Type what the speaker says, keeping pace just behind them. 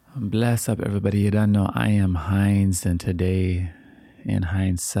Bless up, everybody. You don't know I am Heinz, and today, in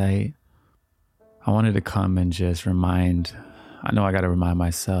hindsight, I wanted to come and just I know I got to remind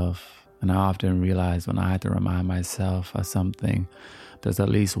myself, and I often realize when I have to remind myself of something, there's at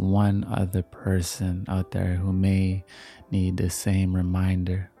least one other person out there who may need the same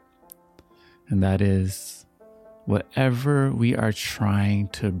reminder. And that is, whatever we are trying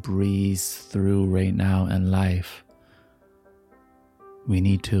to breeze through right now in life, we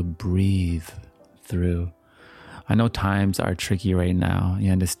need to breathe through. I know times are tricky right now.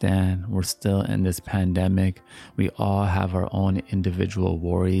 You understand? We're still in this pandemic. We all have our own individual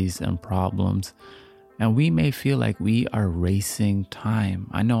worries and problems. And we may feel like we are racing time.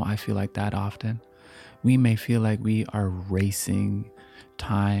 I know I feel like that often. We may feel like we are racing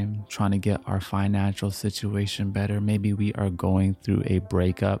time, trying to get our financial situation better. Maybe we are going through a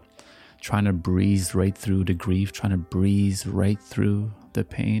breakup, trying to breeze right through the grief, trying to breeze right through the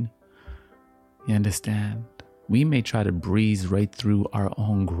pain. You understand? We may try to breeze right through our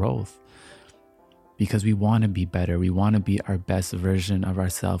own growth because we want to be better. We want to be our best version of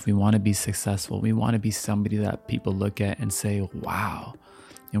ourselves. We want to be successful. We want to be somebody that people look at and say, wow.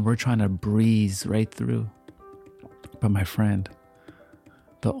 And we're trying to breeze right through. But my friend,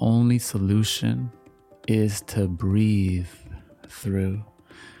 the only solution is to breathe through.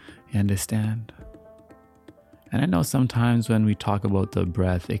 You understand? And I know sometimes when we talk about the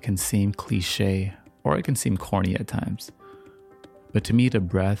breath, it can seem cliche or it can seem corny at times. But to me, the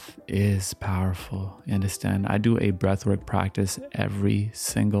breath is powerful. You understand? I do a breathwork practice every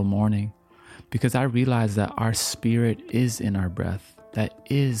single morning because I realize that our spirit is in our breath. That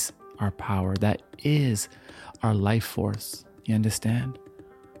is our power. That is our life force. You understand?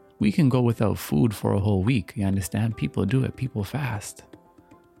 We can go without food for a whole week. You understand? People do it. People fast.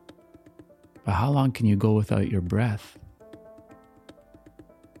 But how long can you go without your breath?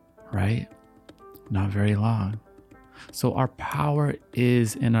 Right? Not very long. So our power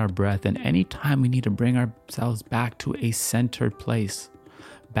is in our breath. And anytime we need to bring ourselves back to a centered place,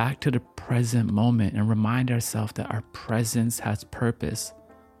 back to the present moment, and remind ourselves that our presence has purpose,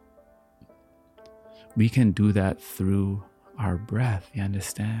 we can do that through our breath. You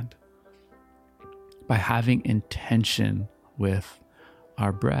understand? By having intention with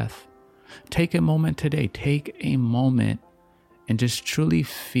our breath. Take a moment today. Take a moment and just truly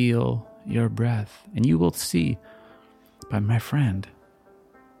feel your breath. And you will see, but my friend,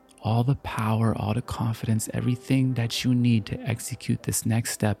 all the power, all the confidence, everything that you need to execute this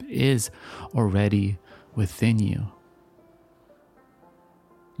next step is already within you.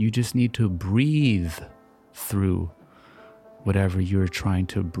 You just need to breathe through whatever you're trying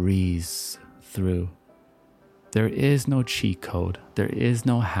to breeze through. There is no cheat code. There is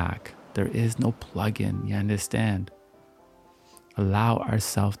no hack. There is no plug-in. You understand? Allow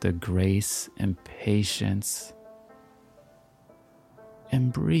ourselves the grace and patience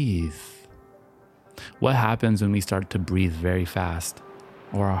and breathe. What happens when we start to breathe very fast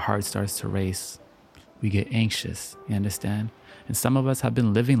or our heart starts to race? We get anxious. You understand? And some of us have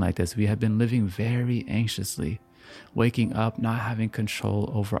been living like this. We have been living very anxiously. Waking up, not having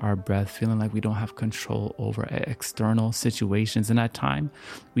control over our breath, feeling like we don't have control over external situations. And at times,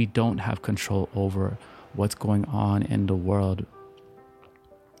 we don't have control over what's going on in the world.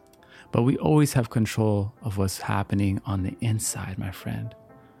 But we always have control of what's happening on the inside, my friend.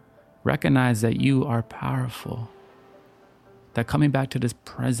 Recognize that you are powerful. That coming back to this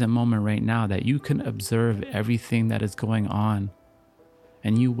present moment right now, that you can observe everything that is going on.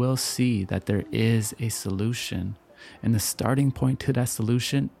 And you will see that there is a solution. And the starting point to that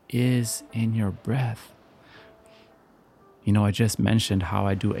solution is in your breath. You know, I just mentioned how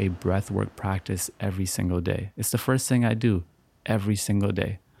I do a breathwork practice every single day. It's the first thing I do every single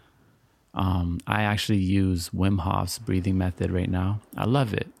day. I actually use Wim Hof's breathing method right now. I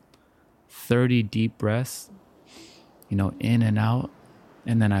love it. 30 deep breaths, in and out.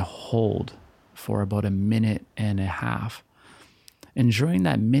 And then I hold for about a minute and a half. And during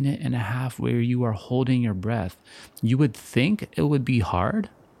that minute and a half where you are holding your breath, you would think it would be hard.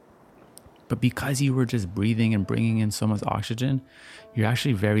 But because you were just breathing and bringing in so much oxygen, you're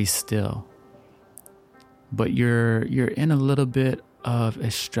actually very still. But you're in a little bit of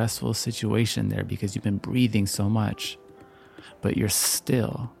a stressful situation there because you've been breathing so much. But you're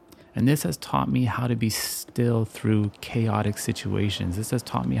still. And this has taught me how to be still through chaotic situations. This has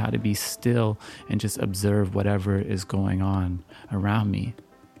taught me how to be still and just observe whatever is going on around me.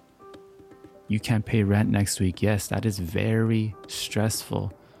 You can't pay rent next week. Yes, that is very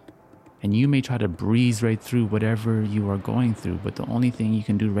stressful. And you may try to breeze right through whatever you are going through, but the only thing you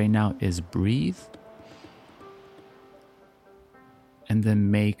can do right now is breathe and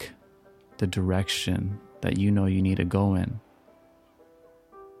then make the direction that you know you need to go in.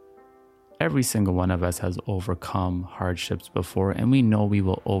 Every single one of us has overcome hardships before, and we know we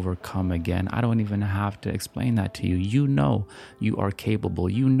will overcome again. I don't even have to explain that to you. You know you are capable.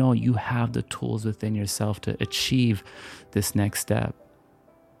 You know you have the tools within yourself to achieve this next step.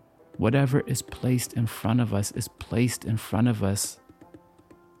 Whatever is placed in front of us is placed in front of us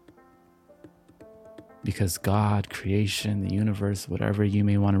because God, creation, the universe, whatever you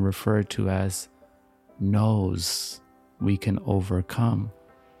may want to refer to as, knows we can overcome.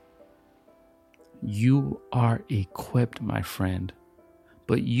 You are equipped, my friend,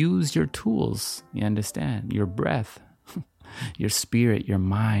 but use your tools. You understand? Your breath, your spirit, your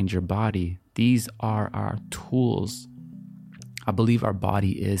mind, your body. These are our tools. I believe our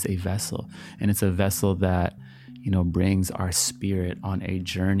body is a vessel, and it's a vessel that, brings our spirit on a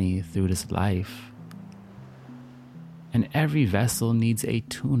journey through this life. And every vessel needs a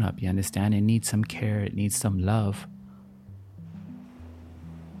tune-up, you understand? It needs some care, it needs some love.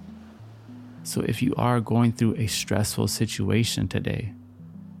 So if you are going through a stressful situation today,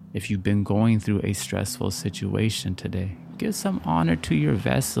 if you've been going through a stressful situation today, give some honor to your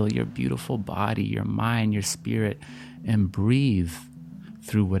vessel, your beautiful body, your mind, your spirit, and breathe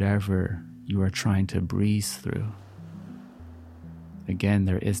through whatever you are trying to breathe through. Again,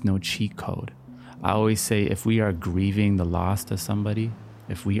 there is no cheat code. I always say if we are grieving the loss of somebody,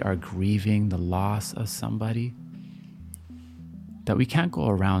 that we can't go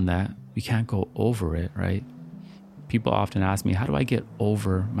around that. We can't go over it, right? People often ask me, how do I get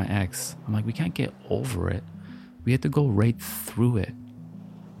over my ex? I'm like, we can't get over it. We have to go right through it.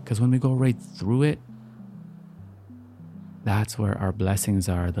 Because when we go right through it, that's where our blessings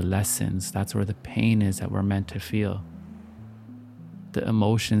are, the lessons. That's where the pain is that we're meant to feel. The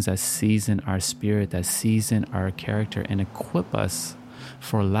emotions that season our spirit, that season our character and equip us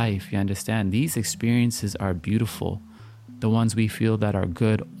for life. You understand? These experiences are beautiful. The ones we feel that are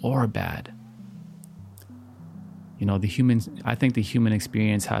good or bad. I think the human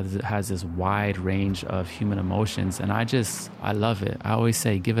experience has this wide range of human emotions, and I love it. I always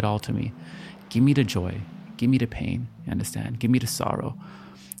say, give it all to me. Give me the joy. Give me the pain. You understand? Give me the sorrow.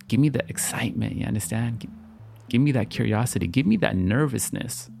 Give me the excitement. You understand? Give me that curiosity. Give me that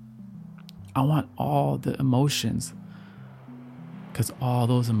nervousness. I want all the emotions, because all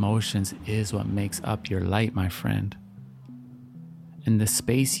those emotions is what makes up your light, my friend. In the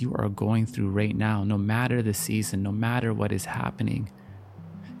space you are going through right now, no matter the season, no matter what is happening,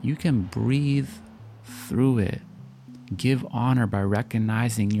 you can breathe through it. Give honor by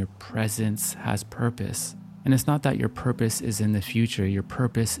recognizing your presence has purpose. And it's not that your purpose is in the future. Your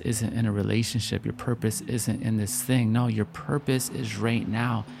purpose isn't in a relationship. Your purpose isn't in this thing. No, your purpose is right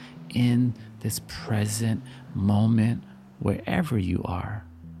now in this present moment, wherever you are.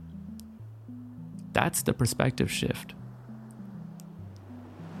 That's the perspective shift.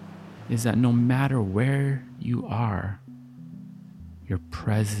 Is that no matter where you are, your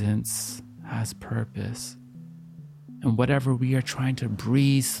presence has purpose. And whatever we are trying to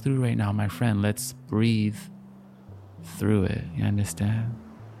breathe through right now, my friend, let's breathe through it. You understand?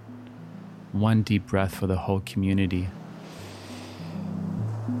 One deep breath for the whole community.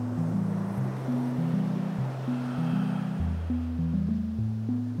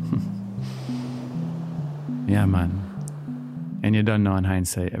 Yeah, man. And you don't know, in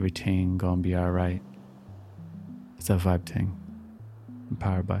hindsight, everything gonna be alright. It's a vibe thing.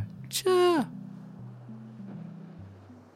 Empowered by